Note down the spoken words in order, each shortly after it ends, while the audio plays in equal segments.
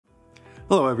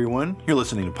Hello, everyone. You're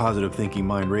listening to Positive Thinking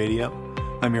Mind Radio.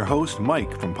 I'm your host,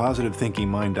 Mike from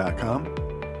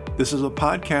PositiveThinkingMind.com. This is a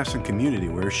podcast and community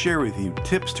where I share with you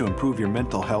tips to improve your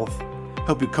mental health,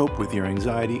 help you cope with your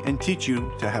anxiety, and teach you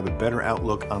to have a better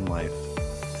outlook on life.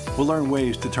 We'll learn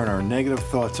ways to turn our negative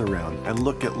thoughts around and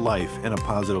look at life in a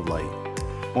positive light.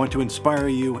 I want to inspire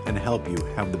you and help you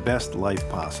have the best life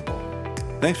possible.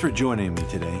 Thanks for joining me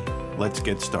today. Let's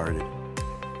get started.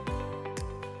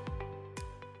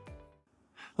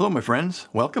 Hello, my friends.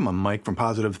 Welcome. I'm Mike from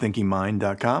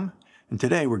PositiveThinkingMind.com, and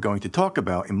today we're going to talk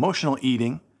about emotional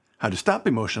eating, how to stop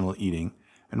emotional eating,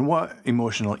 and what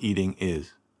emotional eating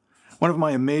is. One of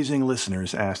my amazing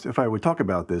listeners asked if I would talk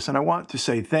about this, and I want to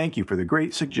say thank you for the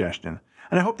great suggestion,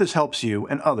 and I hope this helps you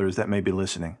and others that may be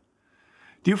listening.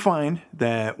 Do you find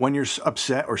that when you're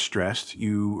upset or stressed,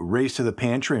 you race to the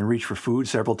pantry and reach for food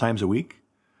several times a week?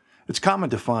 It's common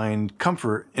to find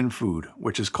comfort in food,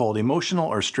 which is called emotional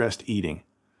or stressed eating.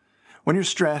 When you're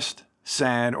stressed,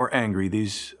 sad, or angry,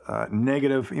 these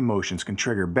negative emotions can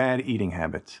trigger bad eating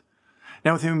habits.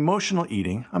 Now, with emotional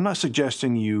eating, I'm not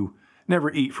suggesting you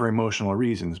never eat for emotional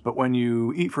reasons, but when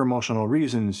you eat for emotional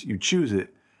reasons, you choose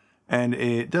it, and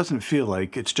it doesn't feel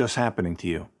like it's just happening to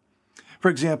you. For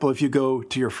example, if you go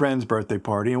to your friend's birthday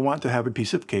party and want to have a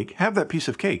piece of cake, have that piece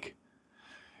of cake.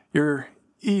 You're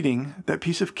eating that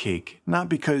piece of cake not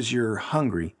because you're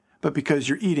hungry, but because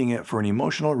you're eating it for an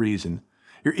emotional reason.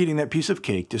 You're eating that piece of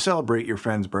cake to celebrate your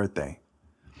friend's birthday.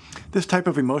 This type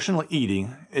of emotional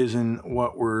eating isn't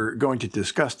what we're going to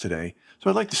discuss today, so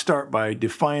I'd like to start by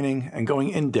defining and going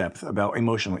in depth about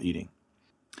emotional eating.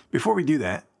 Before we do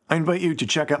that, I invite you to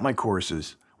check out my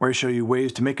courses, where I show you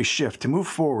ways to make a shift to move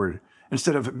forward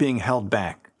instead of being held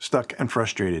back, stuck, and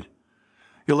frustrated.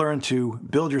 You'll learn to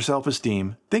build your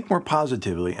self-esteem, think more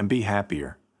positively, and be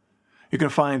happier. You can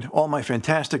find all my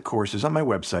fantastic courses on my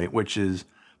website, which is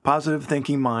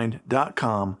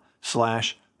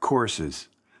PositiveThinkingMind.com/courses.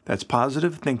 That's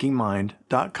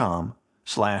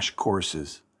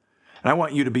PositiveThinkingMind.com/courses. And I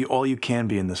want you to be all you can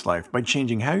be in this life by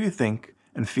changing how you think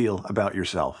and feel about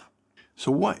yourself.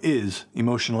 So what is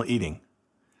emotional eating?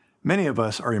 Many of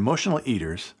us are emotional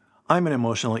eaters. I'm an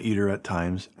emotional eater at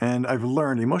times, and I've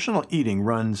learned emotional eating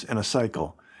runs in a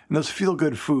cycle, and those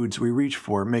feel-good foods we reach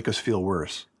for make us feel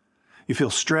worse. You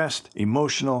feel stressed,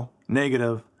 emotional,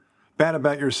 negative, bad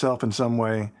about yourself in some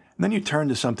way, and then you turn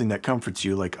to something that comforts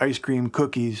you, like ice cream,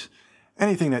 cookies,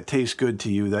 anything that tastes good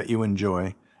to you that you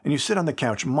enjoy, and you sit on the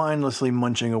couch mindlessly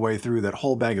munching away through that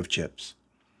whole bag of chips.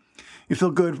 You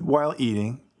feel good while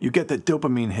eating, you get that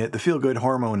dopamine hit, the feel-good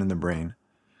hormone in the brain.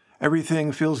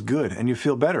 Everything feels good, and you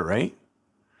feel better, right?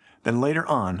 Then later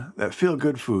on, that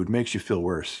feel-good food makes you feel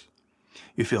worse.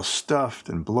 You feel stuffed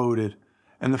and bloated,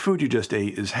 and the food you just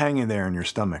ate is hanging there in your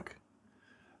stomach.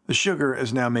 The sugar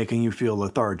is now making you feel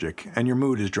lethargic, and your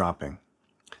mood is dropping.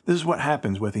 This is what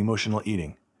happens with emotional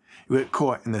eating. You get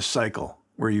caught in this cycle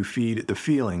where you feed the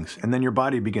feelings, and then your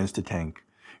body begins to tank.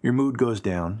 Your mood goes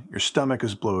down, your stomach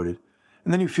is bloated,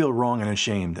 and then you feel wrong and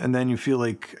ashamed, and then you feel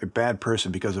like a bad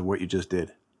person because of what you just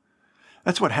did.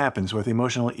 That's what happens with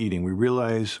emotional eating. We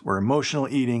realize we're emotional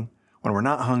eating when we're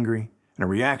not hungry, and a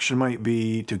reaction might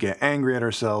be to get angry at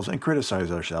ourselves and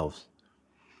criticize ourselves.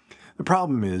 The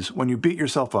problem is, when you beat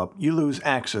yourself up, you lose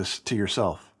access to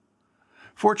yourself.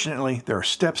 Fortunately, there are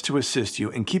steps to assist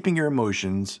you in keeping your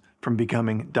emotions from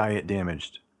becoming diet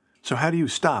damaged. So how do you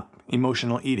stop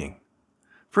emotional eating?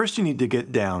 First, you need to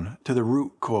get down to the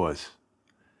root cause.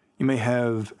 You may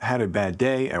have had a bad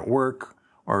day at work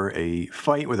or a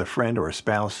fight with a friend or a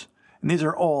spouse, and these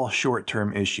are all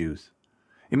short-term issues.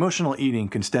 Emotional eating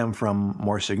can stem from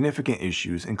more significant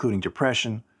issues, including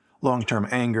depression, long-term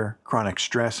anger, chronic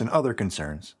stress, and other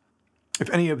concerns.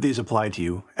 If any of these apply to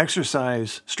you,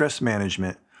 exercise, stress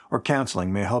management, or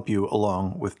counseling may help you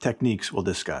along with techniques we'll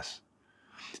discuss.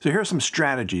 So here are some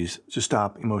strategies to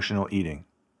stop emotional eating.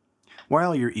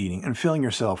 While you're eating and filling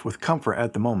yourself with comfort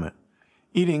at the moment,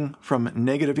 eating from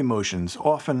negative emotions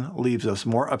often leaves us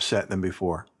more upset than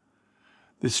before.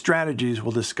 The strategies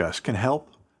we'll discuss can help,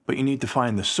 but you need to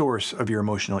find the source of your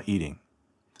emotional eating.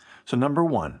 So number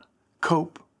 1,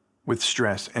 cope with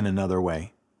stress in another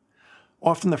way.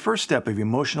 Often the first step of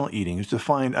emotional eating is to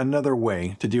find another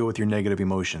way to deal with your negative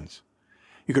emotions.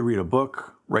 You could read a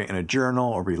book, write in a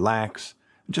journal, or relax,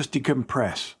 and just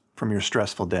decompress from your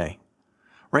stressful day.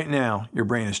 Right now, your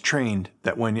brain is trained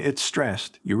that when it's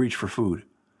stressed, you reach for food.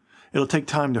 It'll take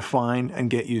time to find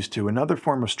and get used to another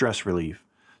form of stress relief,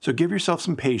 so give yourself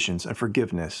some patience and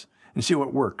forgiveness and see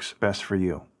what works best for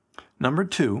you. Number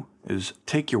 2 is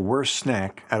take your worst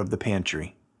snack out of the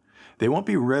pantry. They won't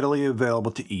be readily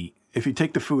available to eat if you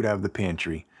take the food out of the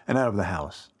pantry and out of the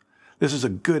house. This is a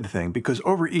good thing because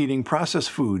overeating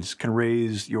processed foods can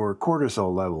raise your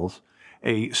cortisol levels,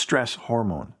 a stress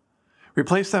hormone.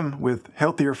 Replace them with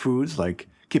healthier foods like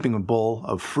keeping a bowl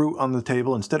of fruit on the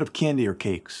table instead of candy or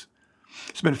cakes.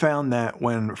 It's been found that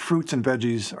when fruits and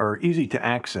veggies are easy to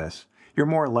access, you're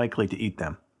more likely to eat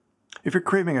them. If you're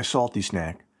craving a salty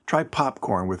snack, try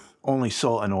popcorn with only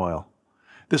salt and oil.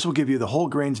 This will give you the whole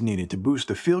grains needed to boost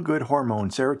the feel-good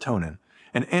hormone serotonin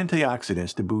and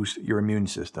antioxidants to boost your immune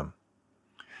system.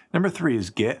 Number 3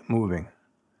 is get moving.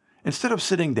 Instead of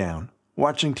sitting down,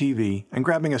 watching TV, and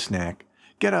grabbing a snack,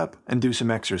 get up and do some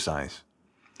exercise.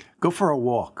 Go for a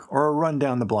walk or a run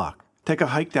down the block, take a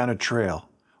hike down a trail,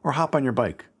 or hop on your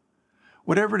bike.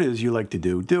 Whatever it is you like to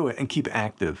do it and keep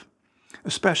active,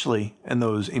 especially in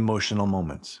those emotional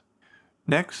moments.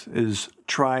 Next is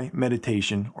try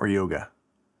meditation or yoga.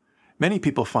 Many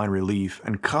people find relief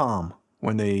and calm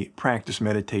when they practice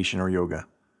meditation or yoga.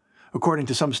 According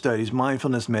to some studies,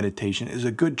 mindfulness meditation is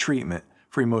a good treatment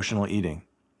for emotional eating.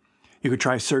 You could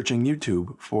try searching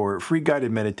YouTube for free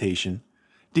guided meditation,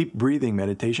 deep breathing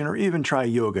meditation, or even try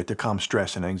yoga to calm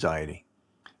stress and anxiety.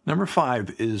 Number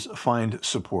 5 is find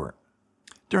support.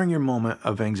 During your moment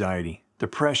of anxiety,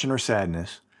 depression, or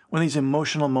sadness, when these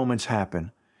emotional moments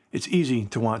happen, it's easy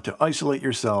to want to isolate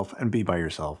yourself and be by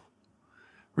yourself.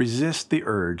 Resist the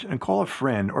urge and call a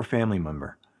friend or family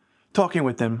member. Talking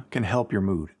with them can help your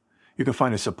mood. You can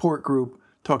find a support group,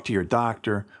 talk to your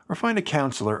doctor, or find a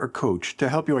counselor or coach to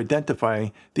help you identify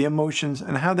the emotions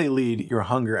and how they lead your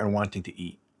hunger and wanting to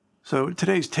eat. So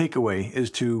today's takeaway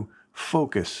is to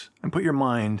focus and put your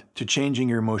mind to changing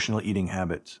your emotional eating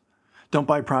habits. Don't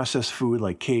buy processed food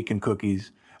like cake and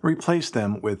cookies. Replace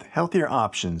them with healthier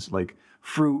options like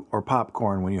fruit or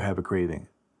popcorn when you have a craving.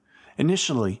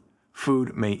 Initially,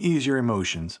 food may ease your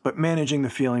emotions, but managing the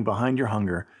feeling behind your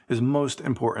hunger is most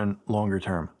important longer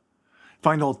term.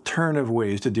 Find alternative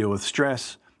ways to deal with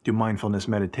stress, do mindfulness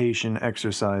meditation,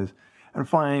 exercise, and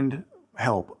find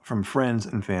help from friends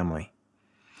and family.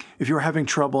 If you're having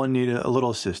trouble and need a little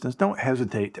assistance, don't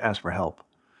hesitate to ask for help.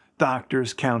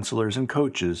 Doctors, counselors, and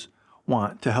coaches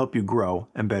want to help you grow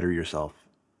and better yourself.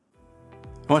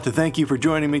 I want to thank you for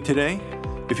joining me today.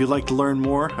 If you'd like to learn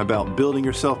more about building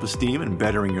your self-esteem and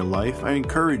bettering your life, I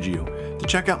encourage you to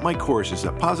check out my courses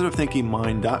at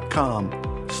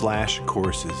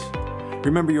positivethinkingmind.com/courses.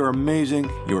 Remember, you're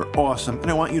amazing, you're awesome, and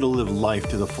I want you to live life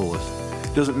to the fullest.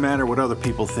 It doesn't matter what other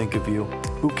people think of you.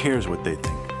 Who cares what they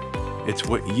think? It's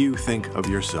what you think of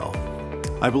yourself.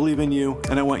 I believe in you,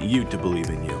 and I want you to believe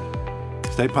in you.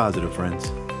 Stay positive,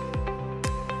 friends.